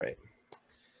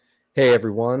Hey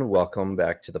everyone, welcome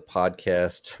back to the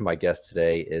podcast. My guest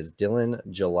today is Dylan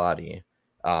Gigliotti.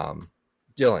 Um,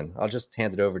 Dylan, I'll just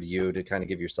hand it over to you to kind of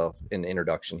give yourself an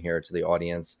introduction here to the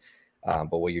audience.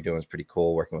 But what you're doing is pretty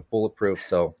cool, working with Bulletproof.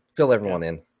 So fill Yeah. everyone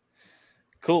in.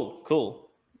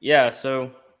 Cool. Yeah, so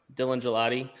Dylan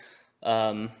Gigliotti,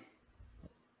 um,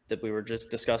 that we were just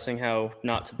discussing how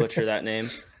not to butcher that name.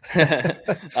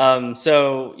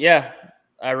 So yeah,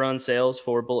 I run sales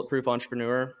for Bulletproof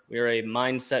Entrepreneur. We are a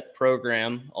mindset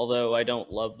program, although I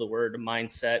don't love the word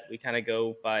mindset. We kind of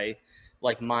go by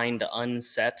like mind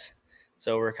unset.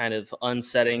 So we're kind of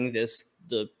unsetting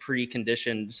the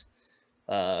preconditioned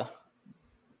uh,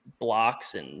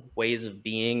 blocks and ways of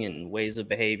being and ways of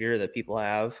behavior that people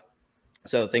have.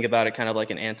 So think about it kind of like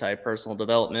an anti-personal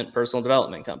personal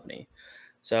development company.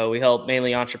 So we help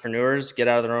mainly entrepreneurs get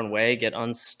out of their own way, get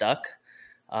unstuck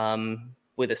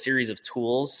with a series of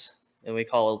tools, and we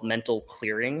call it mental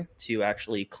clearing, to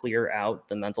actually clear out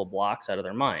the mental blocks out of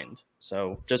their mind.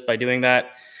 So just by doing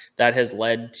that, that has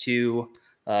led to,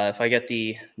 if I get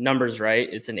the numbers right,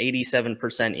 it's an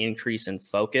 87% increase in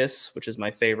focus, which is my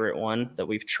favorite one that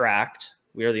we've tracked.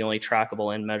 We are the only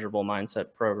trackable and measurable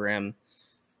mindset program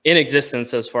in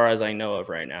existence as far as I know of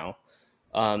right now.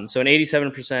 So an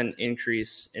 87%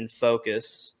 increase in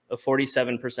focus, a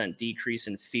 47% decrease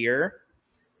in fear,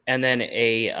 and then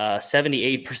a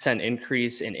 78%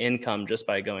 increase in income just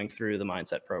by going through the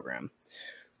mindset program.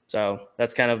 So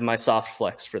that's kind of my soft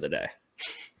flex for the day.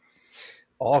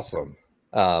 Awesome.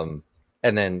 And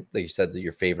then, like you said, that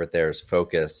your favorite there is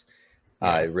focus.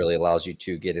 It really allows you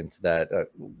to get into that.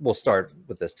 We'll start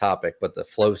with this topic, but the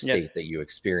flow state that you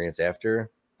experience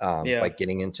after by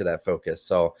getting into that focus.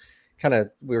 So kind of,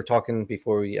 we were talking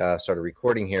before we started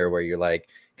recording here, where you're like,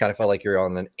 kind of felt like you're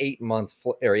on an 8 month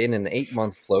or in an 8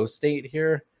 month flow state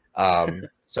here.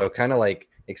 So kind of like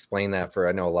explain that for,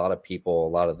 I know a lot of people, a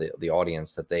lot of the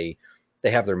audience, that they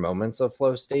have their moments of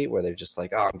flow state where they're just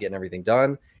like, oh, I'm getting everything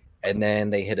done. And then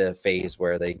they hit a phase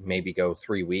where they maybe go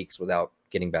 3 weeks without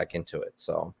getting back into it.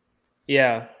 So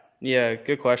Yeah,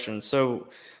 good question. So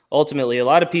ultimately, a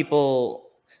lot of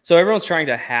people, so everyone's trying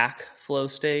to hack flow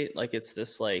state. Like it's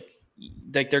this like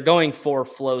they're going for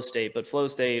flow state, but flow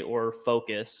state or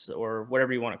focus or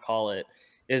whatever you want to call it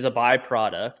is a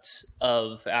byproduct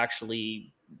of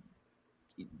actually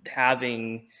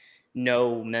having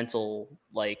no mental,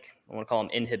 like I want to call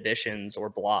them inhibitions or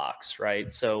blocks,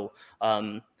 right? So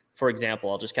for example,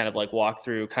 I'll just kind of like walk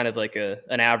through kind of like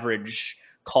an average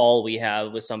call we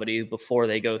have with somebody before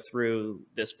they go through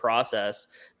this process.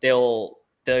 They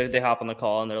hop on the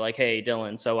call and they're like, hey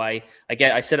Dylan, so I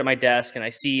sit at my desk and I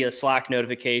see a Slack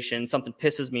notification, something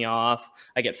pisses me off,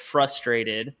 I get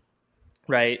frustrated,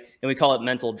 right? And we call it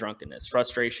mental drunkenness: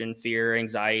 frustration, fear,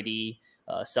 anxiety,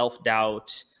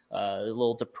 self-doubt, a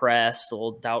little depressed, a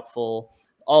little doubtful,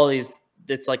 all these.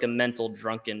 It's like a mental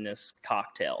drunkenness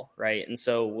cocktail, right? And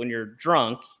so when you're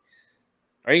drunk,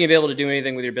 are you going to be able to do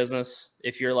anything with your business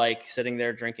if you're like sitting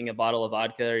there drinking a bottle of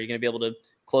vodka? Are you going to be able to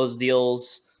close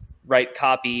deals, write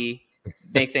copy,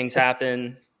 make things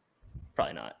happen?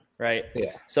 Probably not, right?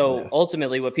 yeah. So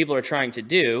ultimately, what people are trying to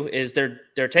do is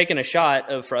they're taking a shot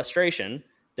of frustration.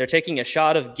 They're taking a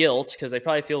shot of guilt because they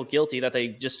probably feel guilty that they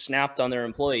just snapped on their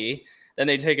employee. Then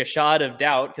they take a shot of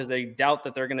doubt because they doubt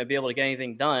that they're going to be able to get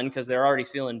anything done because they're already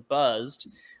feeling buzzed,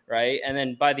 right? And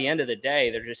then by the end of the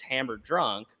day, they're just hammered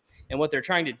drunk. And what they're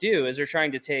trying to do is they're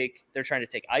trying to take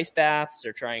ice baths.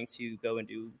 They're trying to go and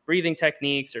do breathing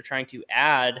techniques. They're trying to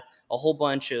add a whole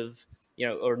bunch of,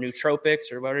 or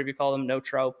nootropics or whatever you call them,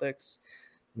 nootropics,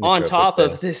 on top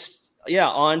of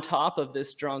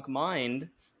this drunk mind.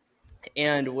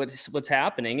 And what's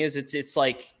happening is it's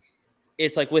like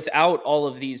without all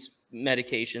of these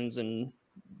medications and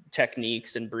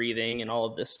techniques and breathing and all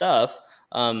of this stuff,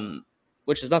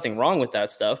 which is nothing wrong with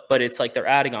that stuff, but it's like they're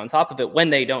adding on top of it. When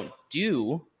they don't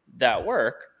do that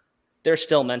work, they're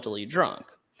still mentally drunk.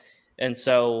 And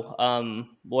so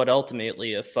what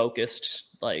ultimately a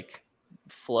focused like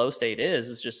flow state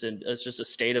is just a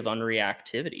state of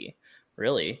unreactivity,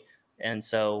 really. And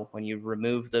so when you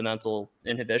remove the mental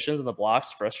inhibitions and the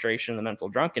blocks, frustration, the mental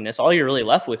drunkenness, all you're really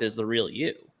left with is the real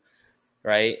you,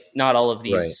 right? Not all of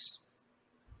these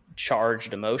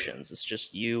charged emotions. It's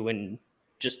just you in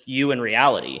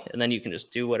reality. And then you can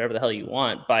just do whatever the hell you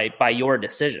want by your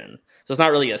decision. So it's not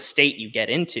really a state you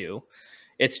get into.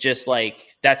 It's just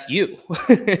like, that's you.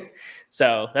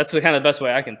 So that's the kind of the best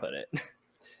way I can put it.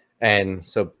 And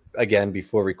so again,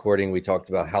 before recording, we talked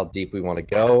about how deep we want to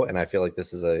go. And I feel like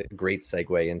this is a great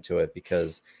segue into it,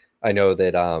 because I know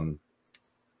that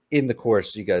in the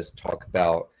course, you guys talk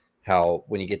about how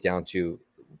when you get down to,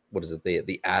 what is it,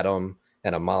 the atom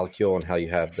and a molecule, and how you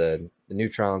have the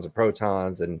neutrons and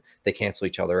protons, and they cancel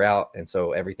each other out. And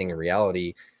so everything in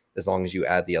reality, as long as you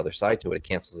add the other side to it, it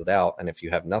cancels it out. And if you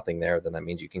have nothing there, then that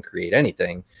means you can create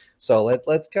anything. So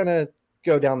let's kind of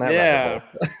go down that rabbit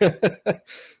hole.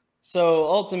 So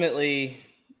ultimately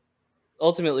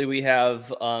we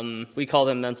have we call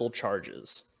them mental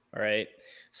charges. All right.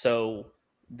 So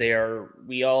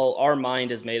our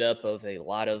mind is made up of a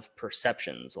lot of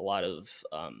perceptions, a lot of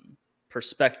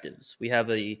perspectives.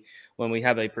 When we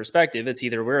have a perspective, it's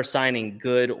either we're assigning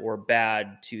good or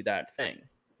bad to that thing,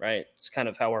 right? It's kind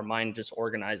of how our mind just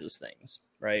organizes things,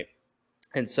 right?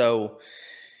 And so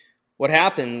what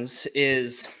happens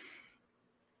is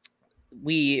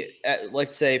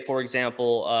let's say, for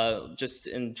example, just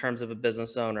in terms of a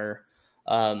business owner,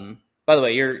 by the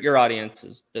way, your audience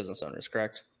is business owners,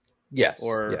 correct? Yes.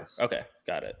 Or Yes. okay,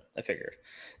 got it. I figured.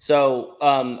 So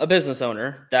a business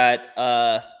owner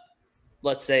that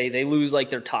let's say they lose like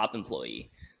their top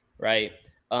employee, right?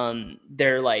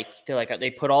 They're like they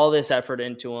put all this effort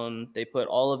into them. They put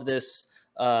all of this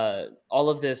like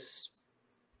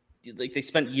they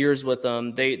spent years with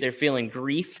them. They're feeling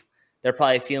grief. They're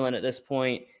probably feeling at this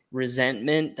point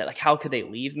resentment that like, how could they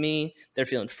leave me? They're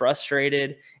feeling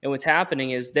frustrated. And what's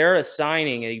happening is they're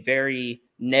assigning a very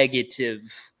negative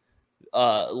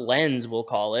lens, we'll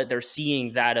call it. They're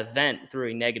seeing that event through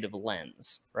a negative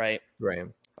lens, right? Right.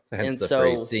 Hence And the so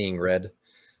phrase seeing red.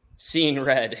 seeing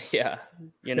red, yeah,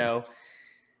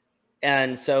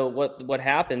 And so what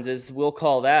happens is we'll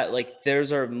call that like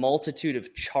there's a multitude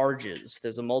of charges.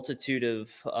 There's a multitude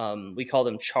of we call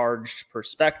them charged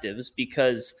perspectives,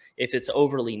 because if it's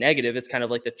overly negative, it's kind of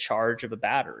like the charge of a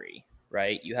battery,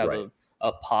 right? You have Right.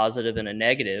 a positive and a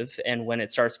negative, and when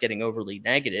it starts getting overly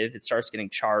negative, it starts getting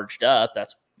charged up.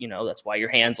 That's why your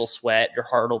hands will sweat, your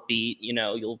heart will beat.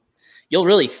 You'll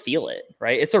really feel it,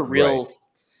 right? It's a real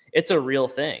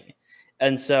thing,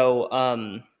 and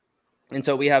so. And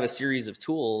so we have a series of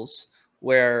tools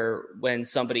where when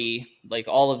somebody, like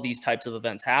all of these types of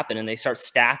events happen and they start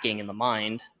stacking in the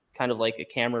mind, kind of like a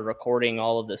camera recording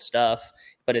all of this stuff,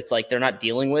 but it's like they're not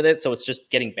dealing with it. So it's just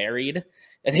getting buried.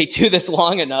 And they do this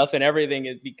long enough and everything,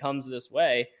 it becomes this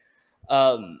way.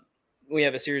 We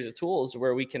have a series of tools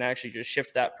where we can actually just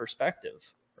shift that perspective,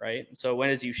 right? So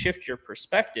as you shift your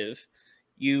perspective,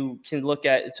 you can look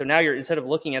at, so now you're, instead of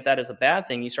looking at that as a bad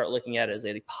thing, you start looking at it as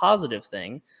a positive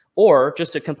thing, or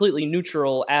just a completely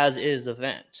neutral as is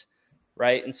event,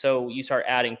 right? And so you start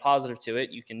adding positive to it,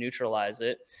 you can neutralize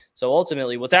it. So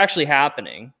ultimately what's actually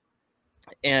happening,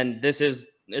 and it's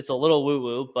a little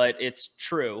woo-woo, but it's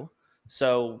true.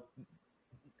 So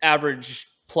average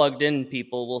plugged in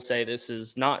people will say this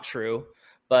is not true,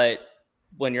 but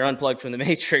when you're unplugged from the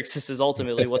matrix, this is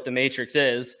ultimately what the matrix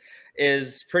is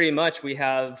pretty much we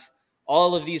have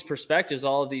all of these perspectives,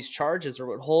 all of these charges are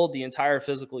what hold the entire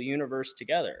physical universe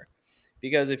together.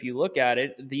 Because if you look at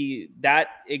it, that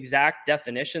exact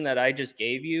definition that I just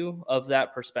gave you of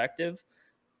that perspective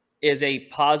is a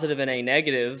positive and a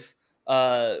negative.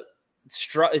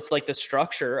 It's like the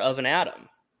structure of an atom,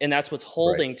 and that's what's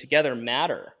holding together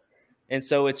matter. And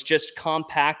so it's just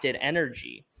compacted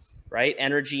energy, right?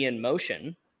 Energy in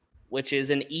motion, which is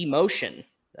an emotion.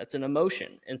 That's an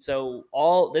emotion. And so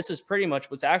all this is pretty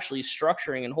much what's actually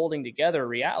structuring and holding together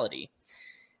reality.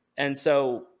 And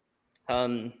so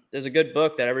there's a good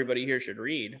book that everybody here should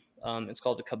read. It's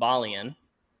called The Kabbalion.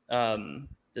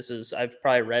 I've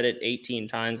probably read it 18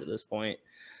 times at this point.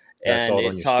 I saw it on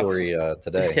it your talks, story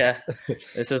today. Yeah,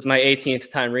 this is my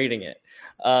 18th time reading it.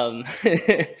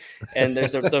 And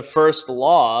there's the first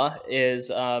law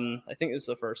is, I think it's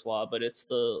the first law, but it's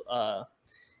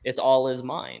it's all is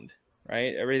mind,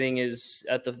 right? Everything is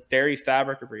at the very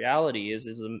fabric of reality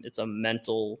it's a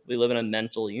mental, we live in a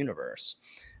mental universe.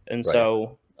 And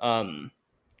so,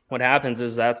 what happens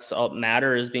is that's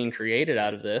matter is being created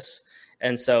out of this.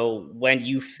 And so when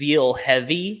you feel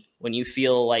heavy, when you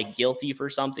feel like guilty for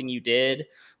something you did,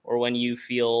 or when you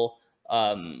feel,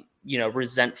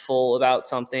 resentful about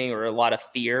something, or a lot of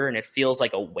fear, and it feels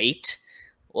like a weight,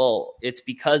 well, it's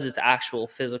because it's actual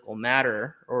physical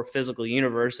matter or physical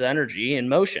universe energy in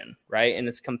motion, right? And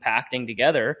it's compacting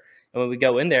together. And when we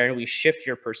go in there and we shift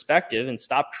your perspective and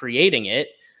stop creating it,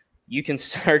 you can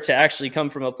start to actually come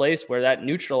from a place where that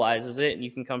neutralizes it, and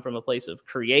you can come from a place of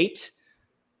create,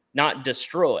 not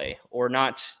destroy, or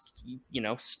not,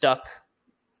 stuck,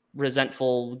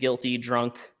 resentful, guilty,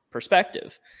 drunk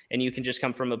perspective. And you can just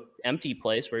come from an empty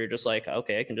place where you're just like,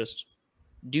 okay, I can just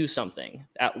do something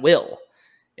at will.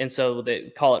 And so they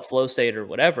call it flow state or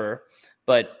whatever,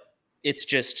 but it's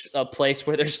just a place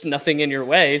where there's nothing in your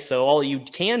way. So all you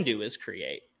can do is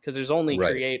create, because there's only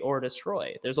create or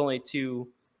destroy. There's only two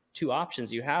two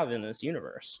options you have in this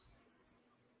universe.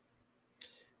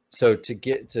 So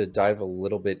to dive a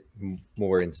little bit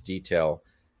more into detail,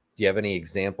 do you have any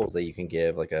examples that you can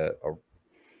give, like I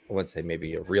wouldn't say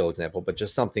maybe a real example, but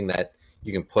just something that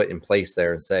you can put in place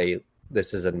there and say,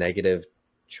 this is a negative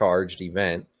charged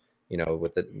event,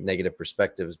 with the negative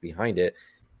perspectives behind it.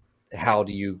 How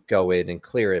do you go in and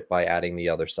clear it by adding the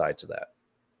other side to that?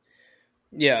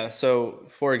 Yeah. So,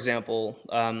 for example,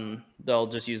 they'll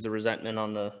just use the resentment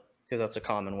because that's a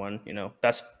common one.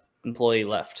 Best employee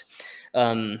left.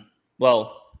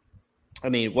 Well, I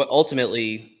mean, what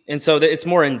ultimately, and so it's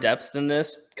more in depth than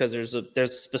this because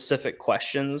there's specific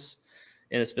questions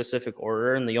in a specific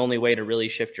order, and the only way to really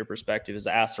shift your perspective is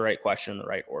to ask the right question in the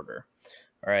right order.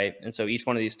 All right, and so each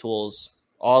one of these tools,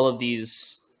 all of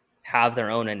these have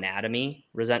their own anatomy.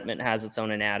 Resentment has its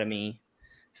own anatomy.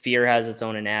 Fear has its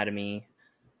own anatomy.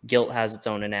 Guilt has its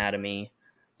own anatomy.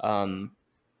 And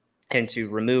to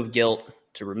remove guilt,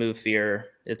 to remove fear,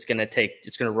 it's going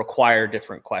to require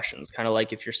different questions. Kind of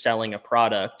like if you're selling a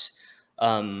product,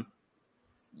 on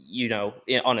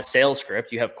a sales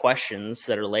script, you have questions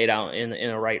that are laid out in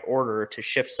a right order to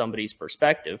shift somebody's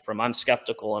perspective from I'm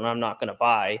skeptical and I'm not going to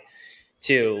buy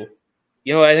to,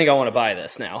 I think I want to buy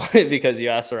this now because you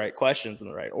asked the right questions in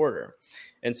the right order.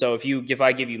 And so if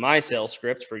I give you my sales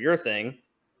script for your thing,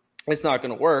 it's not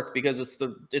going to work because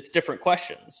it's different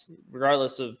questions,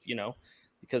 regardless of,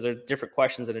 because they're different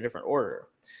questions in a different order.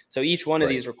 So each one of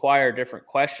these require different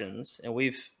questions, and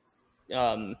we've,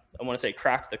 I want to say,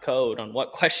 cracked the code on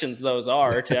what questions those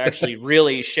are to actually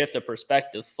really shift a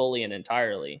perspective fully and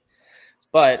entirely.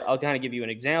 But I'll kind of give you an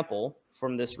example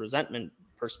from this resentment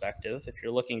perspective. If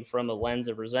you're looking from a lens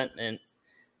of resentment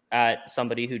at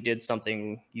somebody who did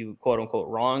something you quote unquote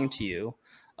wrong to you,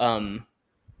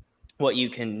 what you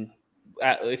can,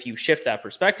 if you shift that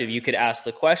perspective, you could ask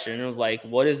the question of like,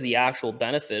 what is the actual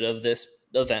benefit of this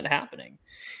event happening?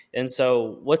 And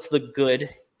so what's the good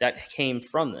that came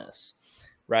from this?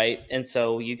 Right. And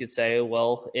so you could say,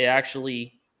 well,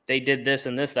 they did this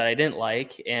and this that I didn't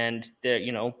like. And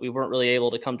we weren't really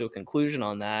able to come to a conclusion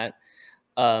on that.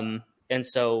 And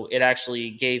so it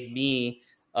actually gave me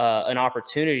an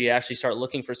opportunity to actually start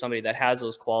looking for somebody that has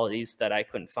those qualities that I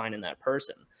couldn't find in that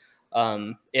person.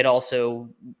 It also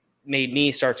made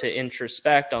me start to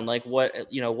introspect on like what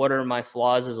are my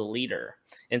flaws as a leader,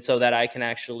 and so that I can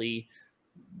actually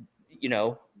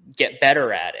get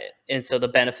better at it. And so the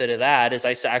benefit of that is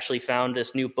I actually found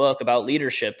this new book about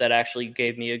leadership that actually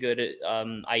gave me a good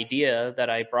idea that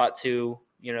I brought to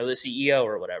the CEO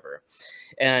or whatever.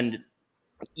 And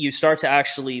you start to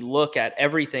actually look at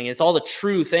everything. It's all the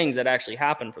true things that actually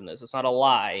happen from this. It's not a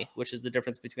lie, which is the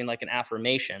difference between like an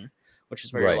affirmation, which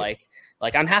is where you're like,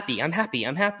 I'm happy, I'm happy,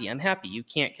 I'm happy, I'm happy. You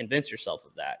can't convince yourself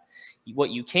of that.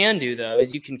 What you can do though,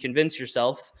 is you can convince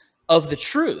yourself of the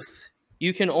truth.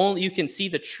 You can see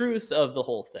the truth of the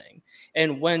whole thing.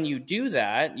 And when you do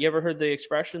that, you ever heard the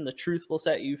expression, the truth will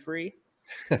set you free?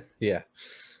 Yeah.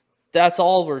 That's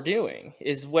all we're doing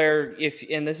is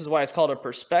and this is why it's called a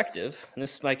perspective. And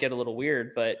this might get a little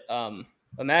weird, but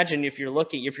imagine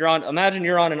imagine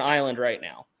you're on an island right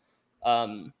now.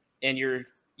 And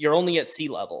you're only at sea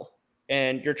level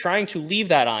and you're trying to leave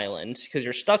that island because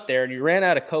you're stuck there and you ran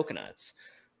out of coconuts.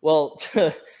 Well,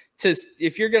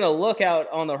 if you're going to look out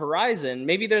on the horizon,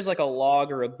 maybe there's like a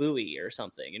log or a buoy or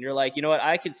something. And you're like, you know what,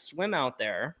 I could swim out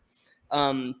there.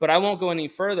 But I won't go any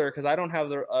further because I don't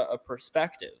have a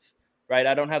perspective, right?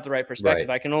 I don't have the right perspective.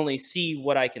 Right. I can only see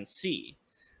what I can see.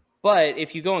 But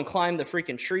if you go and climb the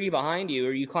freaking tree behind you,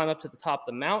 or you climb up to the top of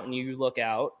the mountain, you look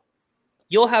out,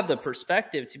 you'll have the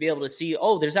perspective to be able to see,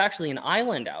 oh, there's actually an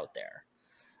island out there,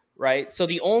 right? So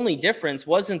the only difference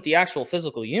wasn't the actual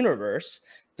physical universe.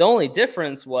 The only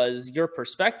difference was your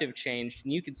perspective changed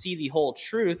and you could see the whole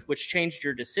truth, which changed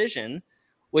your decision,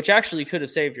 which actually could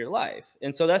have saved your life.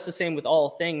 And so that's the same with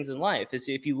all things in life, is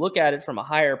if you look at it from a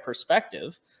higher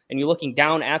perspective and you're looking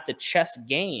down at the chess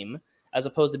game as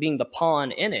opposed to being the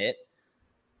pawn in it,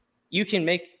 you can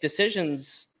make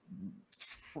decisions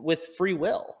with free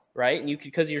will, right? And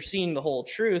because you're seeing the whole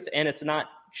truth and it's not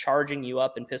charging you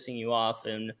up and pissing you off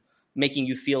and making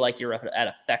you feel like you're at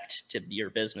effect to your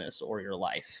business or your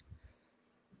life.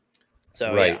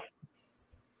 So, right. Yeah.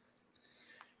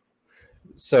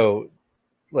 So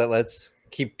let's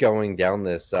keep going down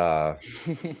this rabbit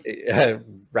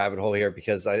hole here,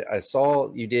 because I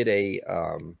saw you did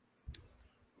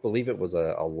believe it was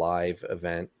a live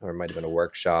event, or it might have been a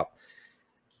workshop,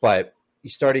 but you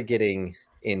started getting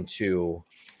into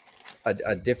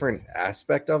a different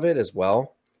aspect of it as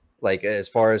well. Like as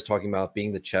far as talking about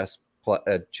being the chess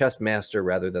master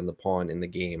rather than the pawn in the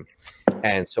game.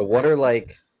 And so what are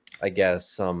like I guess,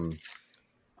 some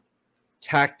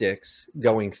tactics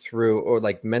going through, or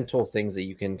like mental things that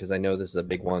you can, because I know this is a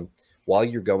big one, while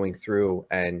you're going through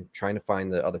and trying to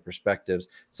find the other perspectives.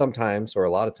 Sometimes, or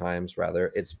a lot of times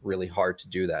rather, it's really hard to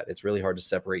do that. It's really hard to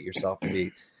separate yourself and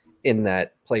be in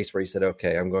that place where you said,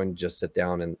 okay, I'm going to just sit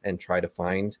down and try to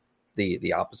find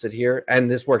the opposite here. And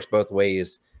this works both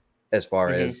ways, as far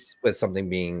as with something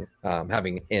being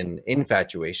having an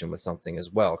infatuation with something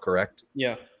as well, correct?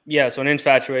 Yeah, so an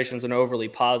infatuation is an overly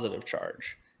positive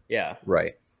charge. Yeah.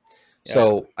 Right. Yeah.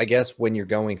 So I guess when you're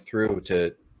going through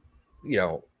to,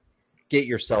 get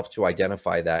yourself to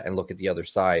identify that and look at the other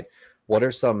side, what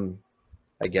are some,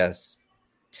 I guess,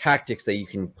 tactics that you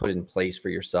can put in place for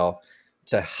yourself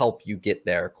to help you get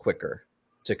there quicker,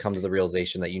 to come to the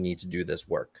realization that you need to do this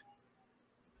work?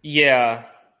 Yeah.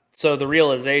 So the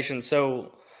realization.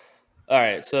 So, all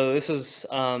right. So this is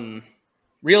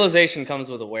realization comes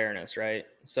with awareness, right?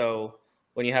 So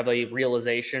when you have a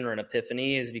realization or an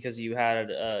epiphany, is because you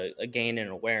had a gain in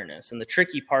awareness. And the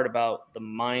tricky part about the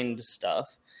mind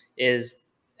stuff is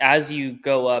as you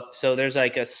go up. So there's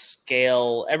like a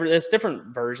scale. There's different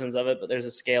versions of it, but there's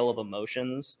a scale of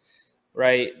emotions.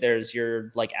 Right. There's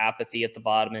your like apathy at the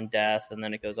bottom and death, and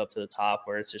then it goes up to the top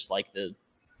where it's just like the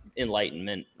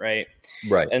enlightenment, right?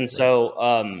 Right. And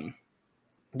so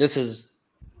this is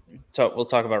we'll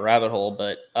talk about rabbit hole,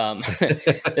 but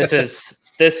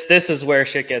this is where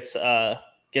shit gets a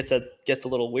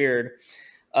little weird.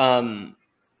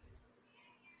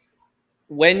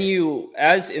 When you,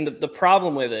 as in the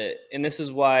problem with it, and this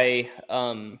is why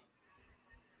so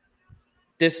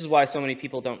many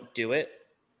people don't do it,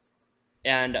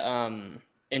 and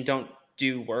don't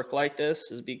do work like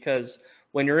this, is because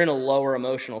when you're in a lower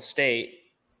emotional state,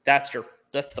 that's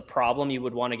the problem you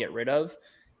would want to get rid of.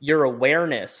 Your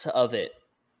awareness of it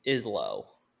is low.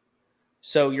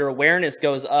 So your awareness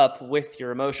goes up with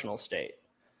your emotional state.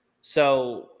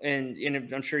 So, and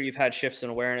I'm sure you've had shifts in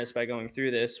awareness by going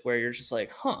through this where you're just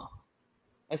like,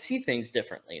 I see things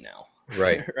differently now.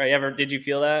 Right. Right. Did you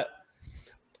feel that?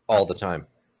 All the time.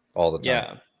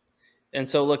 Yeah. And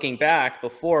so looking back,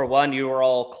 before, one, you were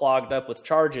all clogged up with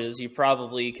charges, you're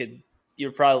probably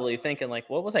thinking like,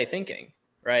 what was I thinking?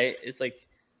 Right. It's like,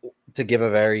 to give a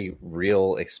very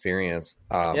real experience,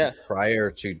 yeah. prior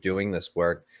to doing this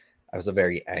work, I was a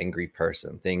very angry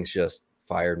person. Things just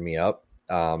fired me up.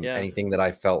 Anything that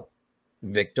I felt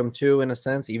victim to, in a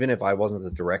sense, even if I wasn't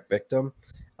the direct victim,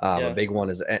 a big one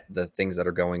is the things that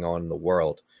are going on in the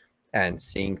world, and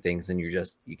seeing things, and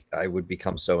I would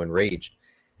become so enraged.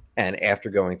 And after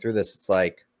going through this, it's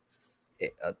like,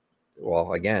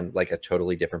 well, again, like a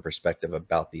totally different perspective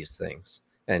about these things,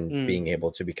 and being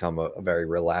able to become a very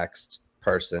relaxed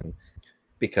person,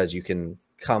 because you can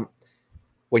come,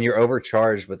 when you're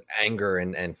overcharged with anger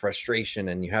and frustration,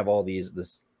 and you have all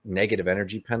this negative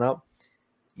energy pent up,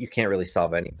 you can't really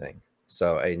solve anything.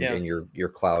 So, and you're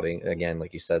clouding, again,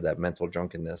 like you said, that mental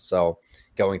drunkenness. So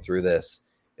going through this,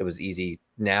 it was easy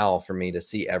now for me to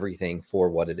see everything for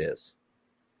what it is.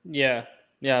 Yeah,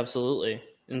 absolutely.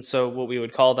 And so what we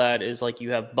would call that is like,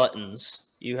 you have buttons.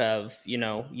 You have,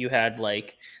 you had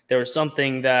like, there was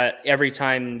something that every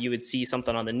time you would see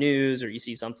something on the news, or you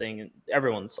see something,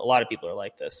 a lot of people are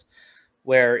like this,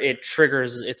 where it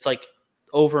triggers, it's like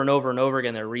over and over and over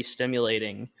again, they're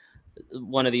re-stimulating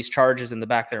one of these charges in the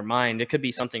back of their mind. It could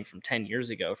be something from 10 years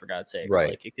ago, for God's sakes.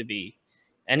 Right. Like, it could be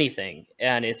anything,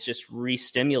 and it's just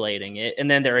re-stimulating it,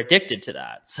 and then they're addicted to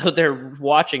that, so they're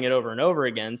watching it over and over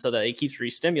again so that it keeps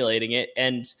re-stimulating it,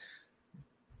 and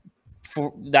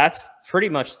that's pretty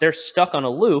much, they're stuck on a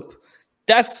loop.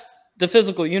 That's the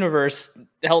physical universe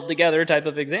held together type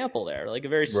of example there, like a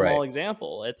very small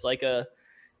example. It's like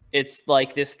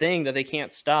this thing that they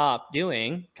can't stop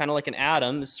doing, kind of like an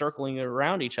atom is circling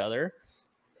around each other,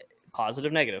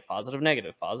 positive, negative, positive,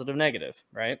 negative, positive, negative,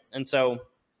 right? And so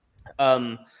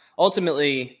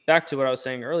ultimately, back to what I was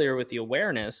saying earlier with the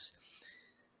awareness,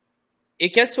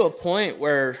 it gets to a point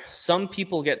where some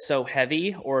people get so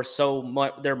heavy, or so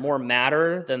much, they're more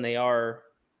matter than they are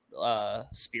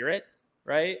spirit,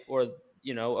 right? Or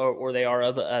or they are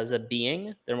as a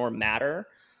being, they're more matter.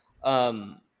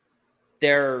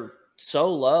 They're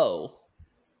so low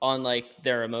on like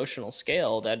their emotional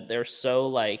scale that they're so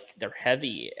like, they're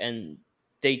heavy, and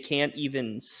they can't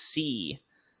even see.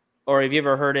 Or have you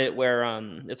ever heard it where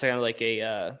it's kind of like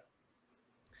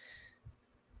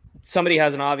somebody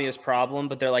has an obvious problem,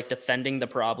 but they're like defending the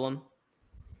problem?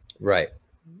 Right.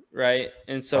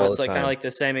 And so All it's the like kind time. of like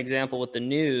the same example with the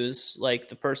news. Like,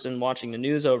 the person watching the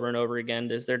news over and over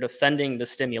again, is they're defending the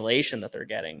stimulation that they're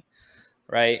getting,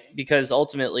 right? Because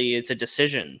ultimately it's a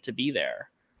decision to be there,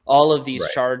 all of these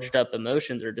Right. charged up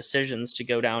emotions or decisions to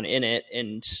go down in it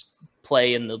and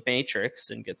play in the matrix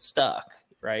and get stuck,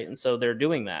 right? And so they're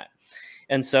doing that.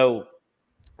 And so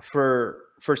for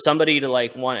somebody to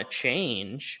like want to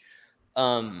change,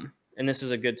 and this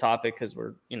is a good topic because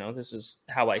we're, this is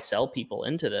how I sell people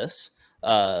into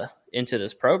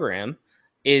this program,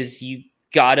 is you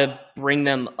got to bring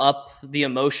them up the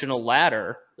emotional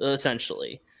ladder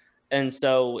essentially. And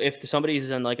so if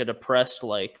somebody's in like a depressed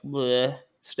like bleh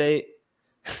state,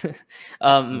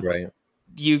 Right.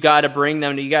 you got to bring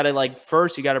them, you got to like,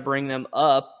 first you got to bring them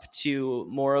up to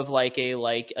more of like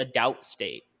a doubt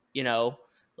state,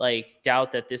 like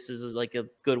doubt that this is like a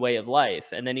good way of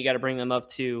life. And then you got to bring them up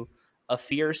to a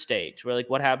fear stage where like,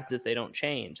 what happens if they don't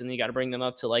change? And then you got to bring them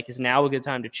up to like, is now a good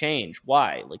time to change?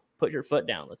 Why? Like, put your foot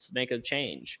down, let's make a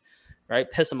change, right?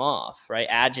 Piss them off, right?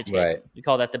 Agitate Right. them. We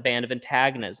call that the band of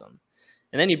antagonism.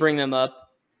 And then you bring them up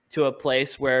to a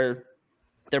place where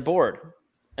they're bored.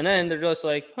 And then they're just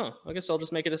like, I guess I'll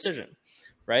just make a decision.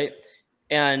 Right.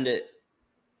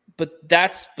 But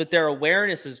their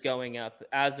awareness is going up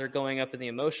as they're going up in the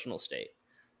emotional state.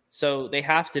 So they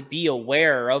have to be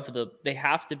aware of they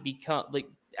have to become like,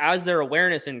 as their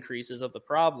awareness increases of the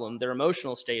problem, their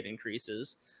emotional state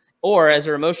increases, or as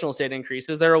their emotional state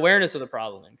increases, their awareness of the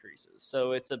problem increases.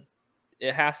 So it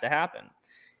has to happen.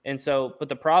 And so, but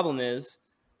the problem is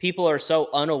people are so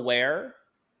unaware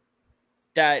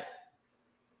that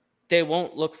they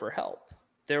won't look for help.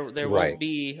 There Right. won't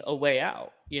be a way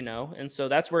out, and so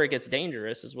that's where it gets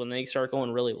dangerous, is when they start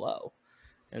going really low.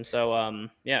 And so,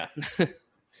 yeah.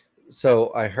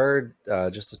 So I heard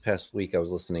just this past week, I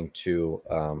was listening to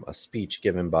a speech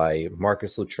given by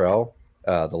Marcus Luttrell,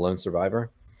 the lone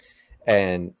survivor.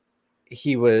 And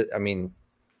he's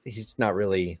not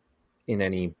really in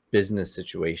any business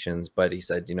situations, but he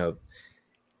said,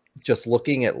 just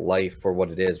looking at life for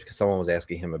what it is, because someone was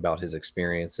asking him about his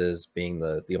experiences being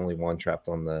the only one trapped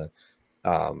on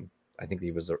I think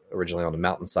he was originally on the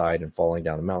mountainside and falling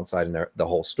down the mountainside, and the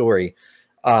whole story.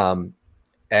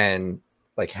 And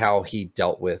like how he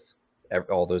dealt with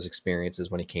all those experiences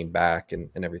when he came back and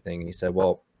everything. And he said,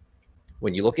 well,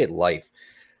 when you look at life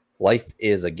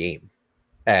is a game.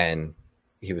 And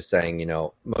he was saying,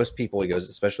 most people, he goes,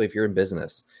 especially if you're in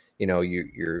business, you know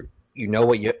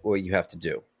what you have to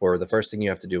do, or the first thing you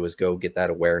have to do is go get that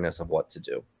awareness of what to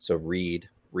do. So read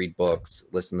books,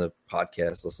 listen to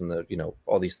podcasts, listen to,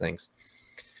 all these things.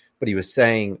 But he was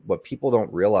saying what people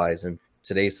don't realize in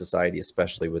today's society,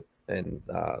 especially with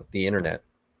the internet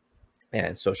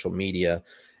and social media,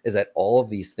 is that all of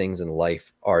these things in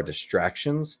life are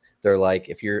distractions. They're like,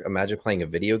 if you're imagine playing a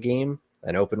video game,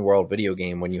 an open world video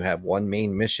game, when you have one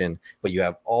main mission, but you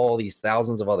have all these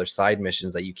thousands of other side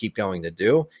missions that you keep going to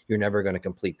do, you're never going to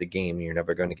complete the game. You're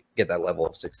never going to get that level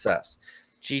of success.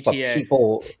 GTA.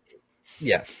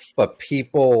 But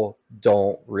people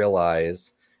don't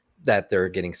realize that they're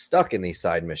getting stuck in these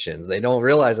side missions. They don't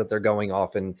realize that they're going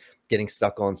off and getting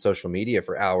stuck on social media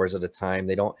for hours at a time.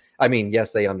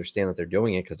 Yes, they understand that they're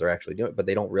doing it because they're actually doing it, but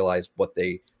they don't realize what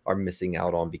they are missing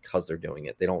out on because they're doing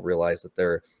it. They don't realize that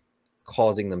they're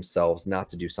causing themselves not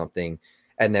to do something.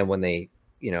 And then when they,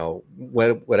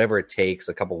 whatever it takes,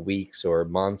 a couple weeks or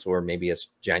months, or maybe it's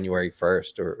January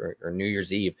 1st or New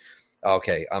Year's Eve.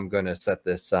 Okay, I'm going to set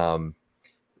this,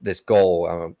 this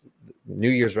goal, New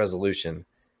Year's resolution,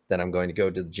 that I'm going to go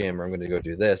to the gym, or I'm going to go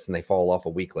do this. And they fall off a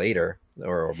week later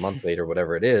or a month later,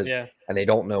 whatever it is. Yeah. And they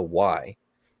don't know why.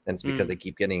 And it's because they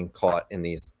keep getting caught in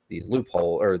these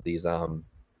loophole, or these, what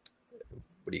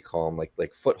do you call them?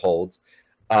 Like footholds.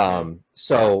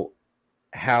 So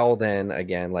how then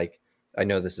again, like, I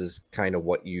know this is kind of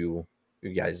what you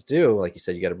guys do. Like you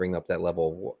said, you got to bring up that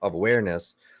level of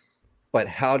awareness, but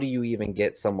how do you even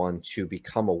get someone to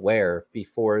become aware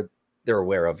before they're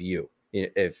aware of you?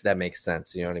 If that makes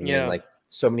sense, you know what I mean? Yeah. Like,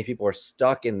 so many people are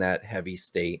stuck in that heavy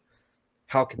state.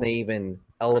 How can they even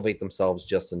elevate themselves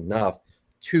just enough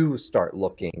to start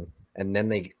looking, and then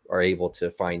they are able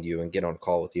to find you and get on a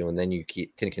call with you, and then you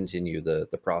can continue the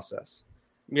process?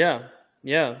 Yeah.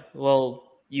 Yeah.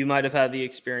 Well, you might have had the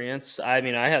experience. I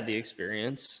mean, I had the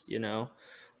experience,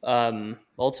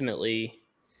 ultimately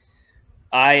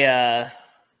I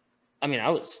mean, I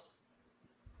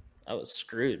was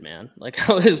screwed, man. Like,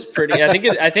 I was pretty, I think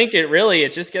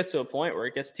it just gets to a point where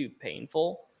it gets too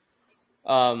painful.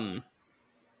 You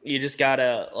just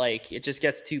gotta, like, it just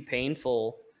gets too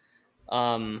painful,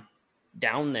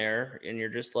 down there. And you're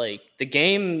just like, the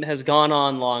game has gone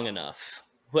on long enough.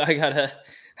 I gotta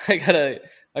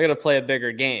play a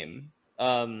bigger game.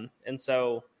 And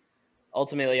so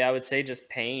ultimately I would say just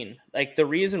pain. Like, the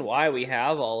reason why we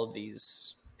have all of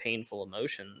these painful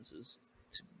emotions is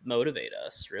motivate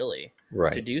us really to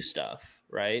Right. do stuff,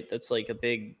 right? That's like a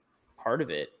big part of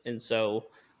it. And so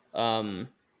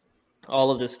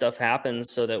all of this stuff happens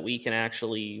so that we can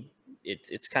actually,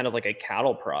 it's kind of like a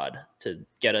cattle prod to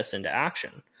get us into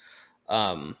action.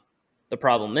 The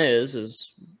problem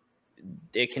is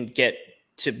it can get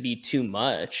to be too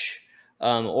much,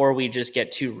 or we just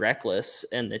get too reckless,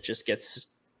 and it just gets.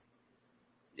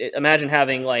 Imagine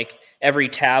having like every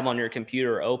tab on your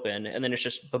computer open, and then it's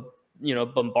just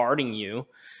bombarding you.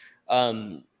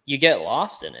 You get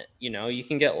lost in it. You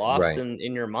can get lost Right.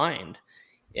 in your mind,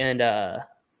 and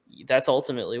that's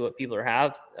ultimately what people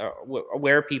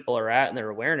where people are at in their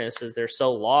awareness is they're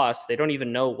so lost they don't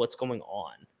even know what's going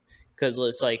on. Because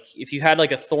it's like if you had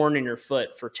like a thorn in your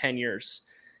foot for 10 years,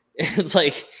 it's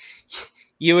like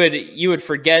you would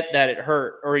forget that it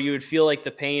hurt, or you would feel like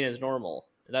the pain is normal.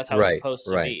 That's how it's Right. supposed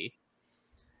to Right. be.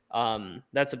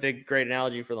 That's a great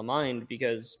analogy for the mind,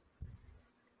 because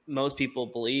most people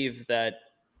believe that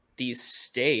these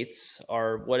states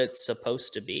are what it's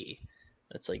supposed to be.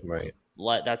 That's like Right.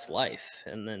 that's life,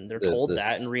 and then they're The, told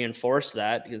that and this, reinforced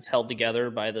that it's held together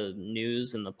by the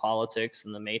news and the politics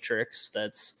and the matrix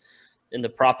that's in the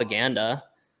propaganda. yeah.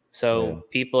 So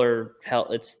people are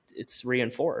held. It's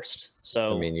reinforced. I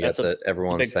So mean, you that's got a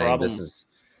everyone big saying problem.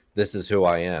 this is who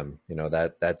I am.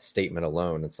 That statement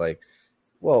alone. It's like,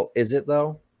 well, is it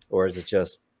though, or is it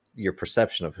just your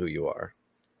perception of who you are?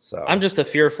 I'm So just a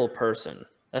fearful person.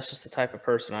 That's just the type of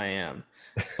person I am.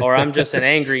 Or I'm just an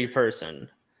angry person.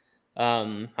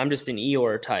 I'm just an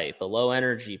Eeyore type, a low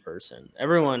energy person.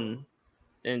 Everyone,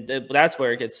 and that's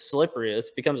where it gets slippery. It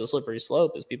becomes a slippery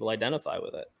slope as people identify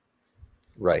with it.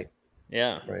 right.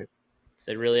 Yeah, Right.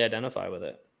 they really identify with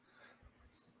it.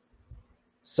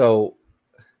 So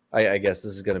I guess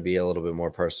this is going to be a little bit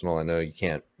more personal. I know you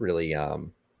can't really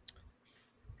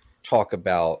talk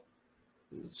about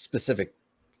specific,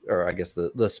 or I guess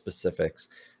the specifics,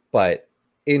 but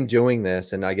in doing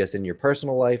this, and I guess in your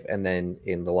personal life, and then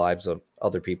in the lives of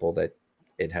other people that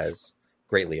it has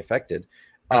greatly affected,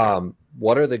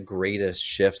 what are the greatest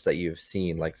shifts that you've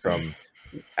seen, like from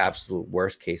absolute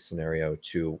worst case scenario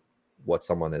to what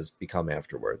someone has become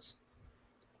afterwards?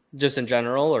 Just in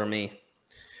general, or me?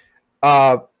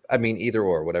 Uh, I mean, either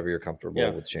or, whatever you're comfortable Yeah,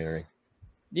 with sharing.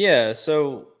 yeah.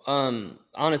 So,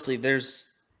 honestly,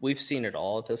 we've seen it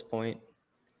all at this point.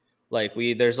 Like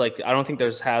there's like I don't think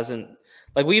there's hasn't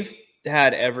like we've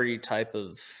had every type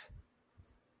of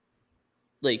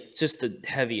like just the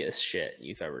heaviest shit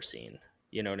you've ever seen.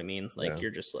 You know what I mean? Like Yeah.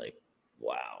 you're just like,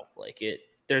 wow, like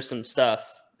there's some stuff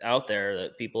out there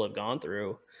that people have gone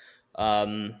through.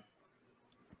 Um,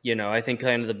 I think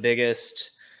kind of the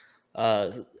biggest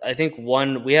I think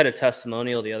we had a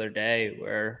testimonial the other day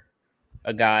where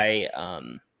a guy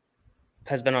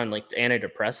has been on like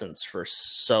antidepressants for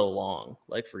so long,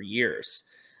 like for years.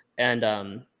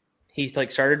 And he's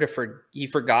like he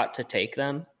forgot to take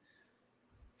them,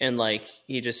 and like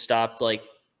he stopped like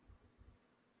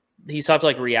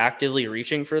reactively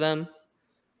reaching for them.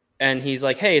 And he's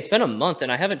like, hey, it's been a month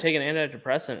and I haven't taken an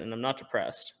antidepressant and I'm not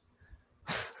depressed.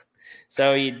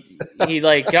 So he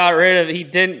like got rid of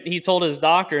he told his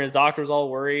doctor, and his doctor was all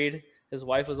worried, his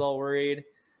wife was all worried,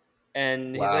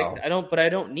 and he's like, Wow. I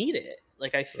don't need it,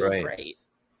 like I feel Right. great.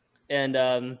 And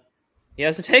he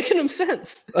hasn't taken them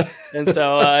since. And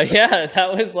so yeah,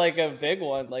 that was like a big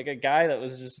one. Like a guy that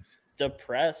was just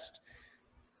depressed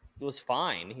was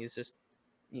fine.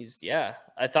 He's yeah.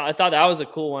 I thought that was a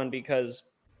cool one, because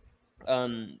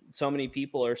so many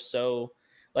people are so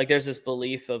like there's this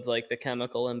belief of like the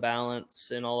chemical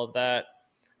imbalance and all of that.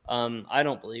 I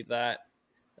don't believe that.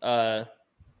 Uh,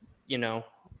 you know,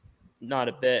 not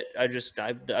a bit.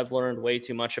 I've learned way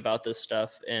too much about this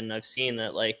stuff, and I've seen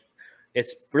that like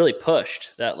it's really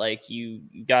pushed that like you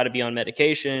got to be on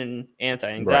medication, Right.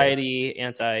 anti-anxiety,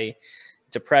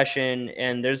 anti-depression,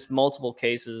 and there's multiple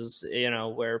cases,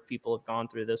 where people have gone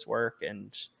through this work,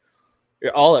 and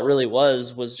all it really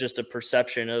was just a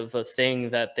perception of a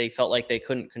thing that they felt like they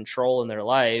couldn't control in their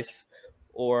life,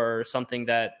 or something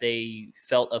that they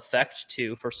felt effect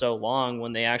to for so long.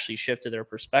 When they actually shifted their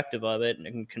perspective of it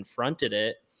and confronted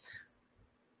it,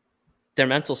 their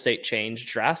mental state changed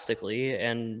drastically,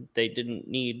 and they didn't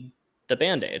need the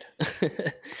band-aid.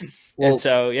 And Well,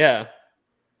 so yeah.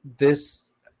 this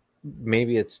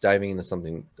maybe it's diving into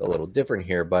something a little different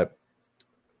here, but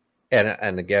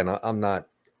and again, I'm not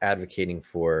advocating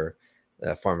for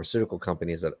pharmaceutical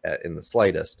companies in the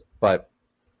slightest, but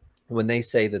when they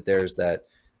say that there's that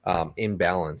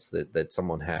imbalance that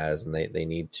someone has, and they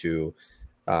need to,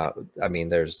 I mean,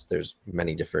 there's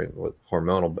many different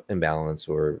hormonal imbalance,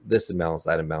 or this imbalance,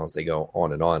 that imbalance. They go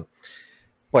on and on.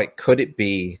 But could it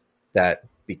be that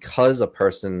because a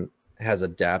person has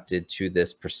adapted to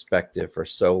this perspective for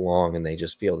so long and they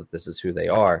just feel that this is who they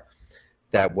are,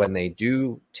 that when they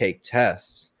do take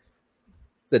tests,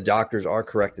 the doctors are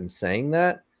correct in saying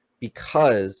that,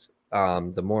 because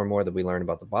the more and more that we learn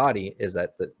about the body is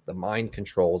that the mind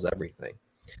controls everything.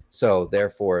 So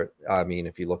therefore, I mean,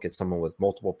 if you look at someone with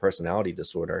multiple personality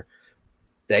disorder,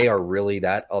 they are really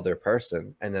that other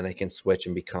person, and then they can switch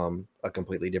and become a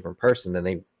completely different person,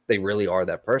 and they really are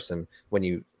that person when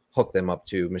you hook them up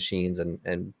to machines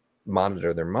and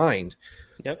monitor their mind.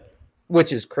 Yep.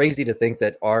 Which is crazy to think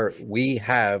that we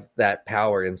have that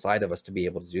power inside of us to be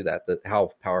able to do that,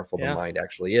 how powerful the Yeah. mind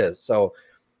actually is. So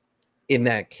in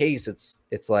that case,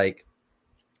 it's like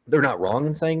they're not wrong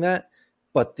in saying that,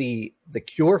 but the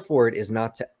cure for it is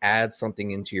not to add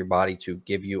something into your body to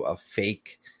give you a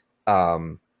fake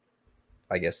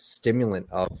I guess stimulant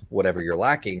of whatever you're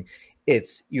lacking.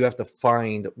 It's you have to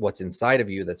find what's inside of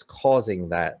you that's causing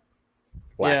that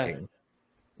Yeah. lacking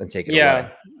and take it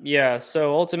away. Yeah.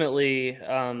 So ultimately,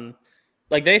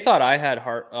 like they thought I had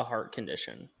a heart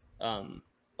condition.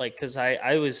 Like because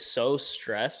I was so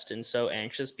stressed and so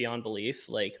anxious beyond belief.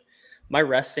 Like my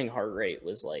resting heart rate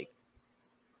was like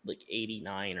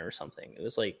 89 or something. It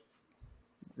was like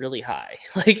really high.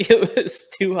 Like it was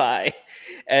too high.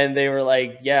 And they were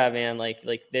like, yeah, man, like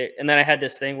they, and then I had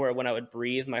this thing where when I would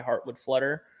breathe, my heart would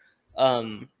flutter.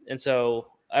 And so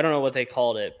I don't know what they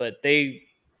called it, but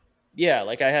yeah,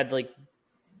 like I had like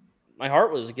my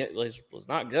heart was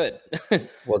not good.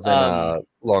 Wasn't um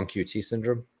long QT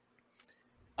syndrome?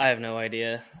 I have no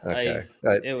idea. Okay.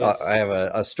 It I was have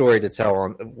a story to tell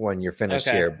on when you're finished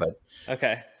okay. here, but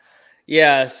Okay.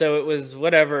 Yeah, so it was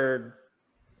whatever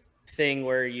thing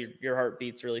where your heart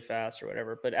beats really fast or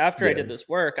whatever. But after I yeah. did this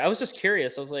work, I was just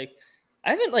curious. I was like,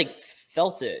 I haven't like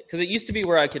felt it because it used to be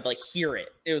where I could like hear it.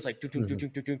 It was like doo, doo, doo, Mhm. doo,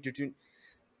 doo, doo, doo, doo.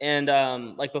 And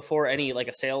like before any like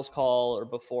a sales call or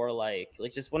before like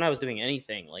just when I was doing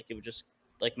anything, like it would just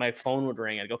like my phone would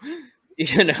ring. I'd go,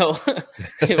 you know,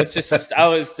 it was just I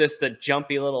was just a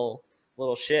jumpy little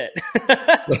shit.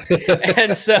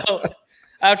 And so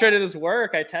after I did this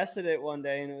work, I tested it one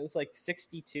day and it was like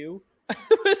 62.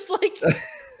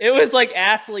 It was like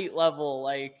athlete level,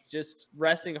 like just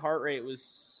resting heart rate was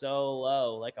so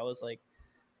low. Like I was like,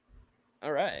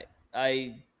 all right,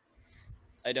 I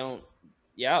don't.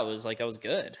 Yeah, it was like I was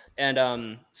good.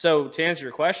 And so to answer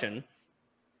your question,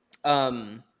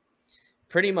 um,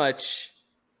 pretty much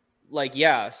like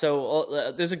yeah.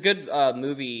 So there's a good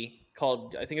movie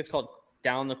called I think it's called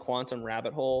Down the Quantum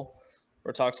Rabbit Hole, where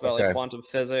it talks about like Okay. quantum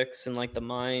physics and like the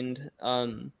mind.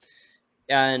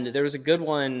 And there was a good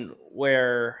one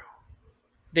where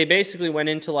they basically went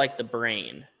into like the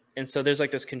brain, and so there's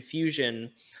like this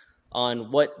confusion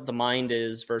on what the mind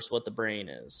is versus what the brain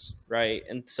is, right?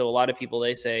 And so a lot of people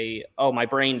they say, "Oh, my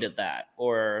brain did that,"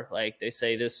 or like they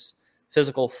say this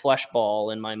physical flesh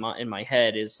ball in my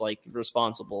head is like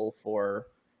responsible for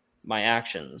my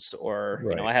actions, or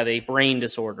you know, Right. I have a brain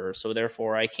disorder, so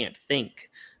therefore I can't think,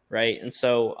 right? And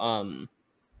so,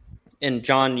 and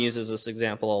John uses this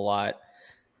example a lot.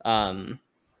 Um,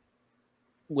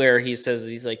 where he says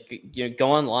he's like you know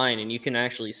go online and you can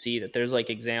actually see that there's like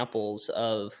examples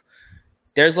of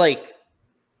there's like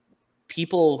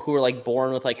people who are like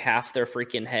born with like half their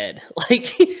freaking head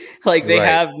like they Right.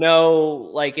 have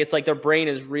no like it's like their brain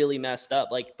is really messed up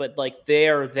like but like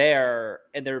they're there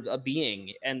and they're a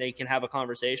being and they can have a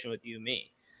conversation with you and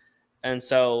me. And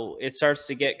so it starts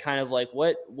to get kind of like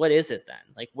what is it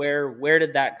then, like where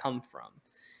did that come from?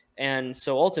 And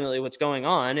so ultimately what's going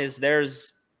on is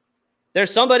there's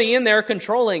somebody in there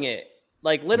controlling it,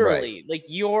 like Right. literally like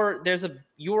you're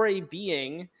a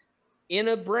being in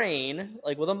a brain,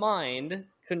 like with a mind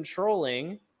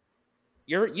controlling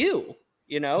you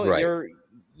know Right.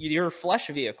 your flesh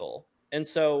vehicle. And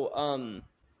so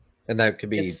And that could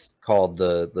be it's called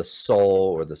the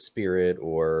soul or the spirit,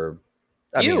 or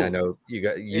I mean, I you know you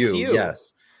got it's you, you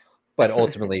yes. But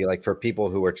ultimately, like for people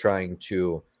who are trying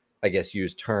to, I guess,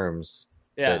 use terms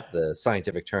yeah, that the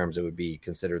scientific terms, it would be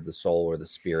considered the soul or the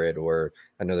spirit, or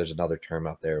I know there's another term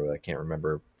out there, but I can't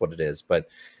remember what it is. But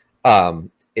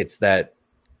it's that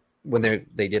when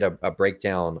they did a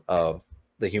breakdown of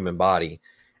the human body,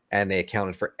 and they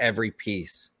accounted for every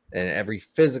piece and every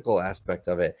physical aspect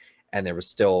of it, and there was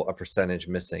still a percentage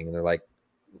missing, and they're like,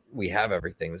 we have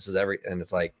everything, this is every, and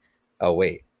it's like, oh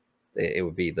wait, it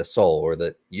would be the soul or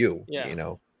the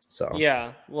yeah, so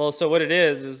yeah. Well, so what it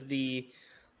is the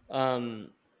um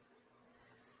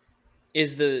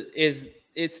is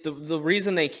it's the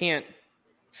reason they can't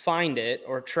find it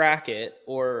or track it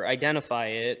or identify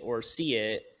it or see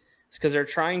it is because they're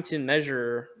trying to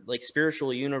measure like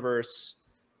spiritual universe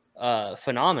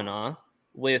phenomena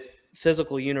with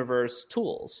physical universe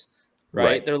tools, right?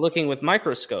 Right. They're looking with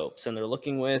microscopes, and they're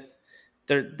looking with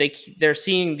they're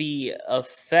seeing the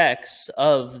effects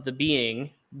of the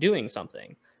being doing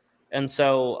something. And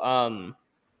so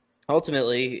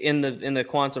ultimately in the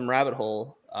Quantum Rabbit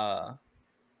Hole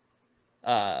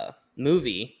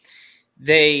movie,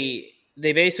 they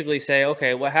basically say,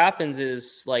 okay, what happens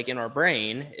is, like, in our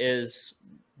brain is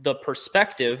the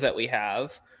perspective that we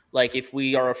have. Like, if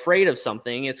we are afraid of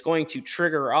something, it's going to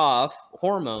trigger off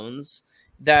hormones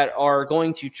that are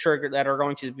going to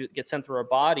get sent through our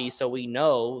body, so we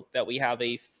know that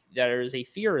there is a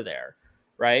fear there,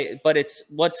 right? But it's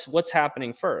what's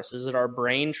happening first. Is it our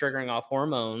brain triggering off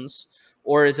hormones,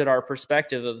 or is it our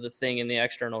perspective of the thing in the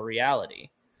external reality?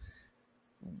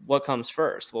 What comes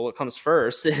first? Well, what comes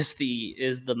first is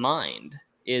the mind,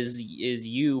 is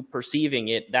you perceiving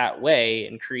it that way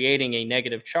and creating a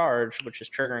negative charge, which is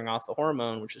triggering off the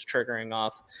hormone, which is triggering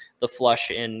off the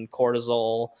flush in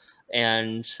cortisol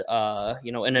and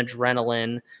an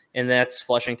adrenaline, and that's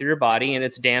flushing through your body, and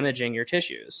it's damaging your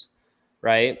tissues,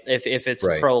 right? If it's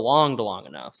Right. prolonged long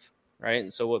enough, right?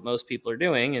 And so what most people are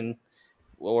doing,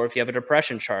 or if you have a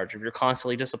depression charge, if you're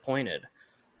constantly disappointed,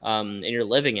 and you're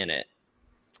living in it,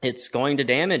 it's going to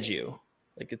damage you.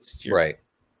 Like,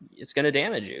 it's going to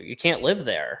damage you. You can't live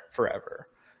there forever.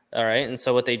 All right. And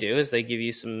so what they do is they give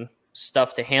you some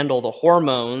stuff to handle the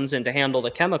hormones and to handle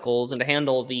the chemicals and to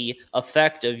handle the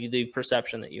effect of the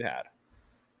perception that you had.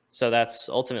 So that's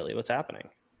ultimately what's happening.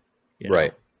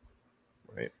 Right.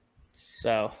 Right.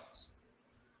 So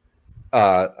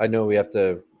I know we have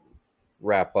to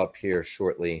wrap up here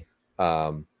shortly.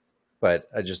 But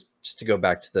I just to go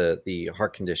back to the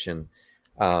heart condition.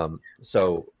 When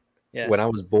I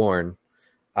was born,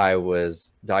 I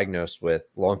was diagnosed with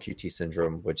long QT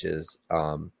syndrome, which is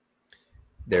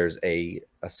there's a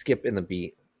skip in the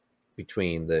beat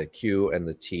between the Q and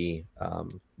the T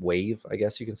wave, I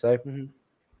guess you can say. Mm-hmm.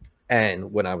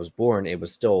 And when I was born, it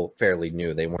was still fairly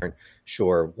new. They weren't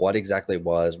sure what exactly it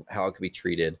was, how it could be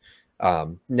treated.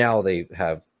 Now they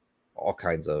have all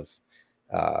kinds of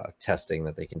testing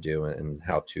that they can do and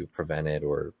how to prevent it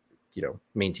or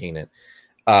maintain it.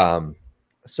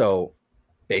 So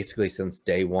basically, since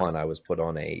day one, I was put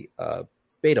on a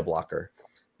beta blocker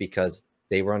because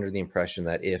they were under the impression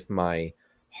that if my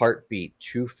heart beat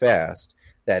too fast,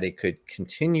 that it could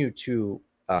continue to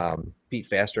beat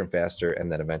faster and faster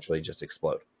and then eventually just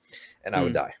explode and I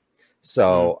would die.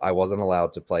 So I wasn't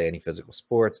allowed to play any physical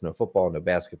sports, no football, no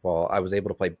basketball. I was able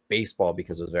to play baseball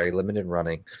because it was very limited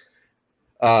running.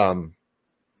 Long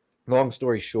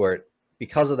story short,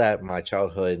 because of that, my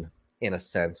childhood, in a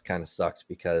sense, kind of sucked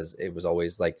because it was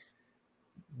always like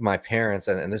my parents,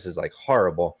 and this is like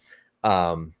horrible.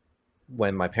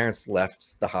 When my parents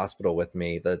left the hospital with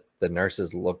me, the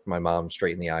nurses looked my mom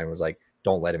straight in the eye and was like,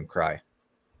 "Don't let him cry."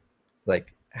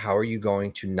 Like, how are you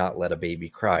going to not let a baby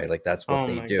cry? Like, that's what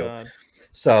they do. God.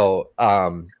 So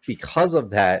because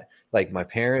of that, like, my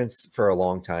parents for a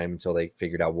long time, until they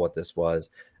figured out what this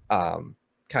was,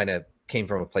 kind of came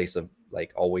from a place of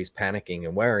like always panicking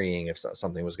and worrying if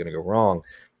something was going to go wrong.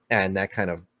 And that kind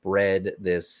of bred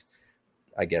this,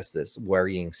 I guess, this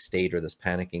worrying state or this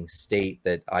panicking state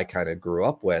that I kind of grew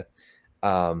up with.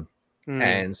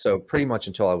 And so pretty much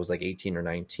until I was like 18 or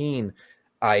 19,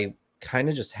 I kind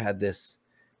of just had this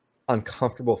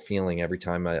uncomfortable feeling every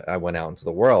time I went out into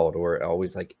the world, or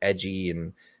always like edgy.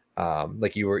 And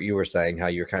like you were saying how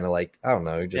you're kind of like, I don't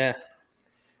know, just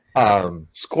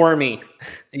squirmy.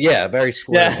 Yeah, very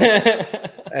squirmy. Yeah.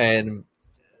 And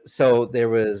so there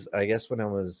was, I guess when I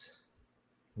was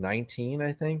 19,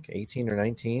 I think 18 or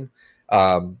 19.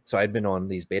 So I'd been on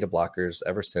these beta blockers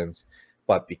ever since,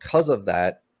 but because of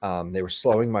that, they were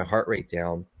slowing my heart rate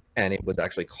down, and it was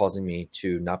actually causing me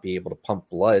to not be able to pump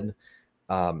blood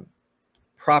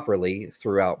properly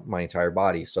throughout my entire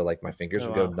body. So like my fingers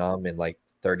would go numb in like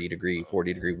 30-degree,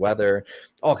 40-degree weather,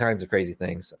 all kinds of crazy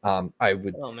things. I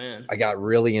got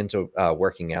really into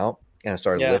working out, and I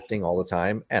started lifting all the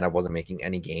time, and I wasn't making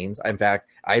any gains. In fact,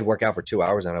 I'd work out for 2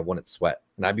 hours and I wouldn't sweat,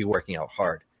 and I'd be working out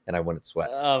hard and I wouldn't sweat.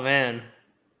 Oh man.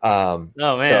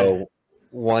 So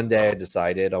one day I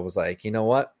decided, I was like, you know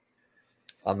what?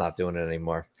 I'm not doing it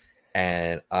anymore.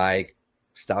 And I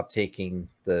stopped taking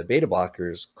the beta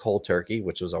blockers cold turkey,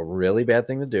 which was a really bad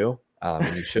thing to do.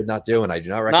 And you should not do, and I do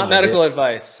not recommend not medical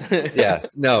advice. Yeah,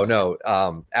 no.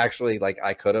 Actually, like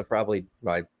I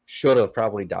should have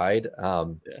probably died.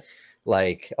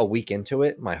 Like a week into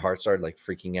it, my heart started like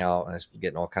freaking out, and I was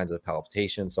getting all kinds of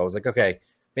palpitations. So I was like, okay,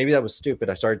 maybe that was stupid.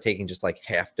 I started taking just like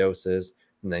half doses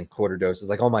and then quarter doses,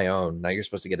 like on my own. Now you're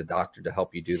supposed to get a doctor to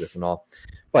help you do this and all.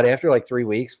 But after like 3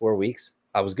 weeks, 4 weeks,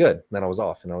 I was good. Then I was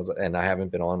off, and I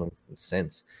haven't been on them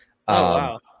since. Oh, Um,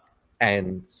 wow.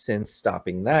 and since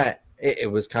stopping that, it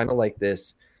was kind of like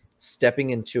this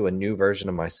stepping into a new version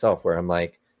of myself where I'm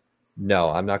like, no,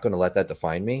 I'm not going to let that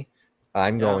define me.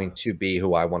 I'm Yeah. going to be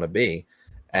who I want to be.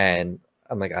 And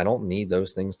I'm like, I don't need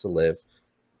those things to live.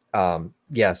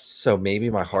 Yes, so maybe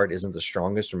my heart isn't the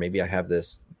strongest, or maybe I have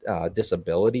this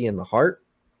disability in the heart,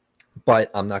 but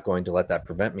I'm not going to let that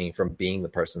prevent me from being the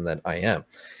person that I am.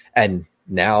 And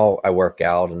now I work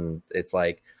out, and it's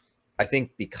like, I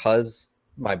think because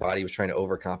my body was trying to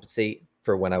overcompensate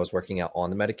for when I was working out on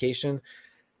the medication,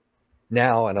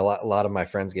 now, and a lot of my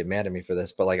friends get mad at me for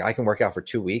this, but like I can work out for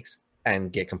 2 weeks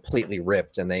and get completely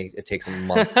ripped, and it takes them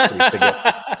months to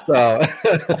get so.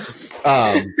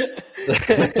 um,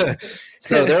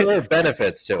 so there are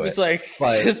benefits to It's it, like,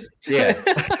 but just yeah.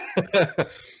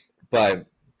 But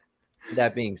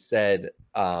that being said,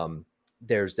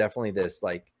 there's definitely this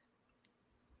like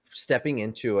stepping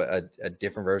into a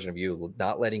different version of you,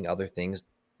 not letting other things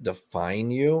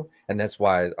define you. And that's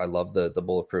why I love the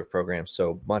bulletproof program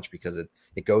so much, because it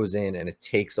goes in and it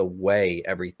takes away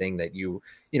everything that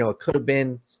it could have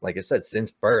been, like I said, since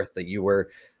birth, that you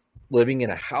were living in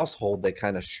a household that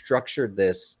kind of structured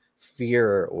this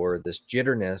fear or this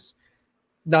jitterness.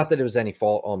 Not that it was any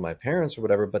fault on my parents or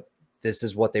whatever, but this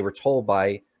is what they were told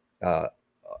by uh,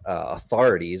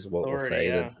 authorities, what we'll authority. say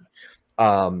that.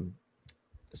 Yeah. um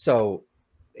so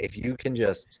if you can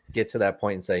just get to that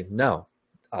point and say, no,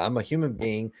 I'm a human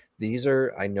being.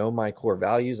 I know my core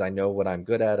values. I know what I'm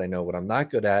good at. I know what I'm not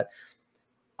good at.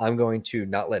 I'm going to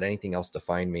not let anything else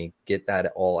define me, get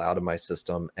that all out of my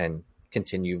system, and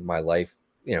continue my life,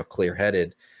 clear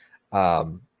headed.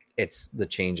 It's the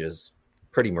changes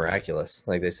pretty miraculous.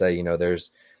 Like they say,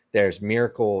 there's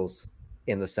miracles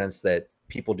in the sense that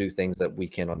people do things that we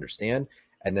can't understand.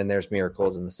 And then there's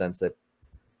miracles in the sense that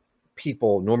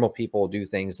normal people do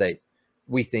things that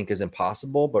we think is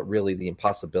impossible, but really the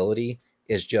impossibility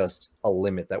is just a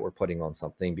limit that we're putting on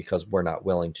something because we're not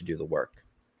willing to do the work.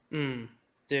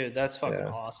 Dude, that's fucking Yeah.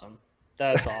 awesome.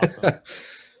 That's awesome.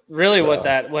 Really, So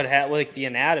like the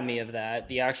anatomy of that,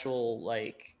 the actual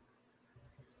like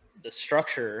the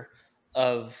structure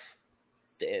of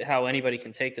how anybody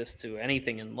can take this to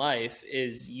anything in life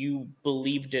is you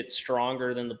believed it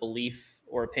stronger than the belief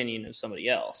or opinion of somebody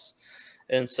else.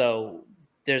 And so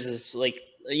there's this like,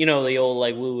 the old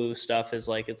like woo woo stuff is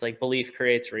like, it's like belief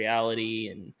creates reality.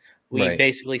 And we right,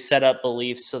 basically set up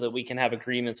beliefs so that we can have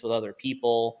agreements with other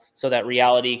people so that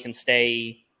reality can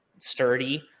stay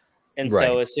sturdy. And so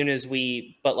right, as soon as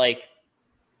but like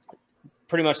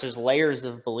pretty much there's layers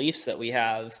of beliefs that we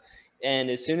have.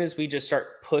 And as soon as we just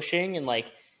start pushing and like,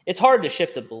 it's hard to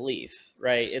shift a belief,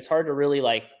 right? It's hard to really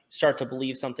like start to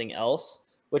believe something else,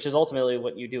 which is ultimately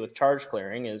what you do with charge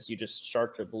clearing is you just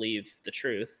start to believe the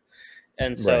truth.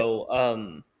 And right.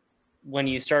 so when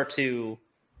you start to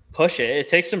push it, it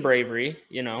takes some bravery,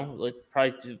 it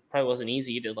probably wasn't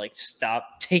easy to like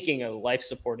stop taking a life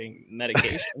supporting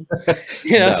medication. It's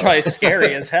No. probably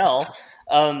scary as hell.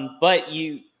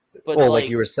 But Well, like like,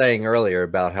 you were saying earlier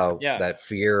about how yeah, that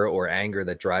fear or anger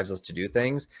that drives us to do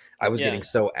things, I was yeah, getting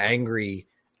so angry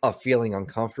of feeling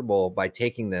uncomfortable by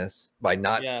taking this, by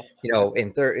not, yeah.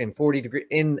 in 40 degree,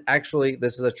 in actually,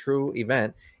 this is a true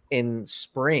event. In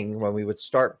spring, when we would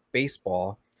start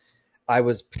baseball, I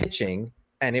was pitching,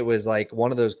 and it was like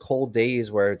one of those cold days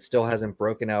where it still hasn't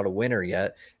broken out a winter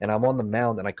yet. And I'm on the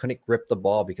mound and I couldn't grip the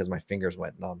ball because my fingers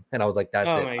went numb. And I was like,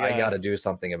 that's Oh it. my I got god. to do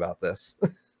something about this.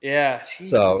 Yeah,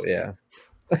 So, jeez.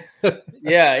 yeah.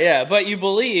 Yeah, yeah. But you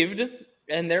believed,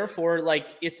 and therefore, like,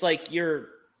 it's like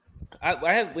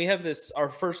we have this our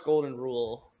first golden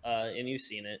rule, and you've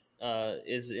seen it,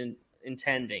 is in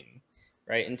intending,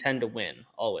 right? Intend to win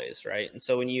always, right? And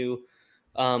so when you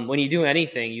do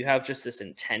anything, you have just this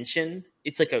intention.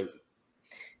 It's like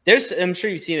I'm sure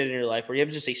you've seen it in your life where you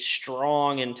have just a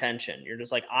strong intention. You're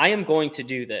just like, I am going to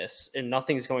do this, and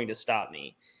nothing's going to stop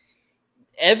me.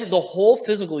 The whole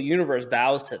physical universe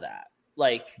bows to that,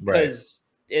 like, Right.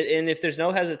 and if there's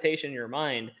no hesitation in your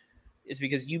mind, it's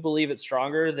because you believe it's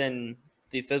stronger than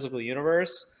the physical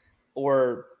universe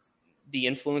or the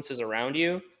influences around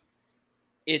you.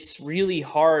 It's really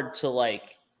hard to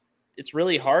like it's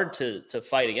really hard to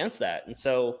fight against that. And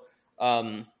so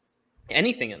um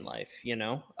anything in life,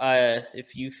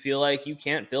 if you feel like you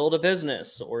can't build a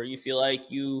business, or you feel like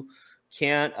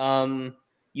can't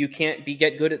you can't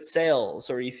get good at sales,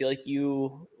 or you feel like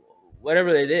whatever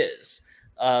it is,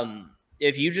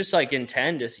 if you just like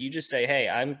intend this, you just say, hey,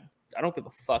 I don't give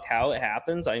a fuck how it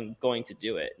happens, I'm going to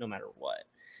do it no matter what.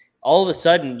 all of a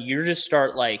sudden you just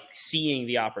start like seeing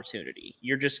the opportunity.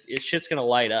 Shit's going to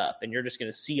light up and you're just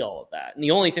going to see all of that. And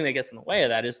the only thing that gets in the way of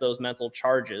that is those mental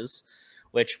charges,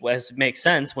 which makes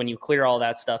sense when you clear all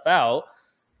that stuff out.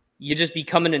 You just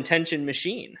become an intention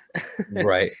machine.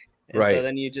 Right. And so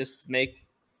then you just make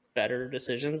better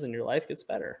decisions and your life gets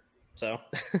better. So,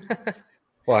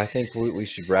 well, I think we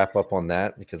should wrap up on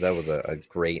that, because that was a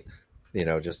great,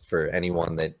 just for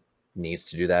anyone that needs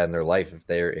to do that in their life.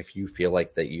 If you feel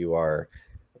like that you are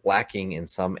lacking in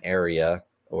some area,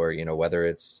 or, whether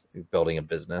it's building a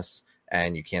business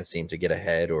and you can't seem to get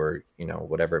ahead, or,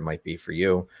 whatever it might be for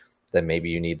you, then maybe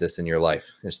you need this in your life.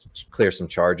 Just clear some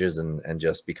charges and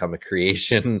just become a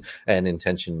creation and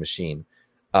intention machine.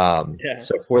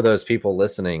 So for those people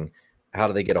listening, how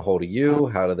do they get a hold of you?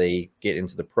 How do they get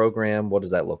into the program? What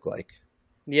does that look like?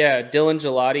 Yeah, Dylan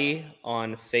Gigliotti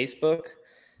on Facebook,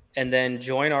 and then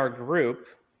join our group.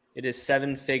 It is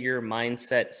 7-Figure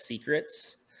Mindset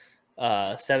Secrets.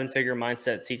 7-Figure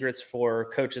Mindset Secrets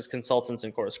for coaches, consultants,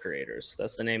 and course creators.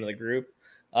 That's the name of the group.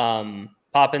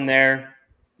 Pop in there,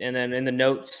 and then in the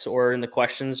notes or in the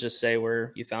questions, just say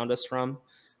where you found us from.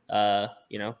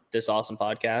 This awesome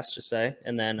podcast, just say,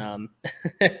 and then and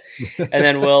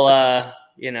then we'll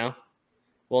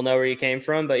we'll know where you came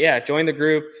from. But yeah, join the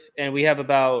group, and we have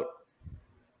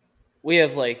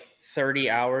like 30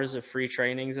 hours of free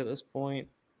trainings at this point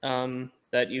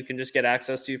that you can just get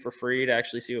access to for free to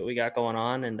actually see what we got going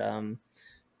on, and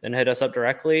then hit us up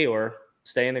directly or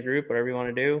stay in the group, whatever you want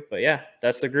to do. But yeah,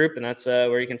 that's the group, and that's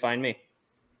where you can find me.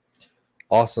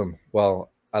 Awesome.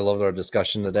 Well, I loved our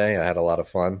discussion today. I had a lot of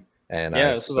fun, and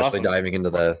especially awesome. Diving into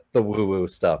the woo-woo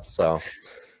stuff. So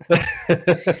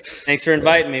thanks for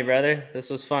inviting me, brother. This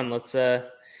was fun. Let's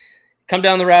come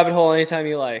down the rabbit hole anytime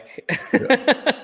you like.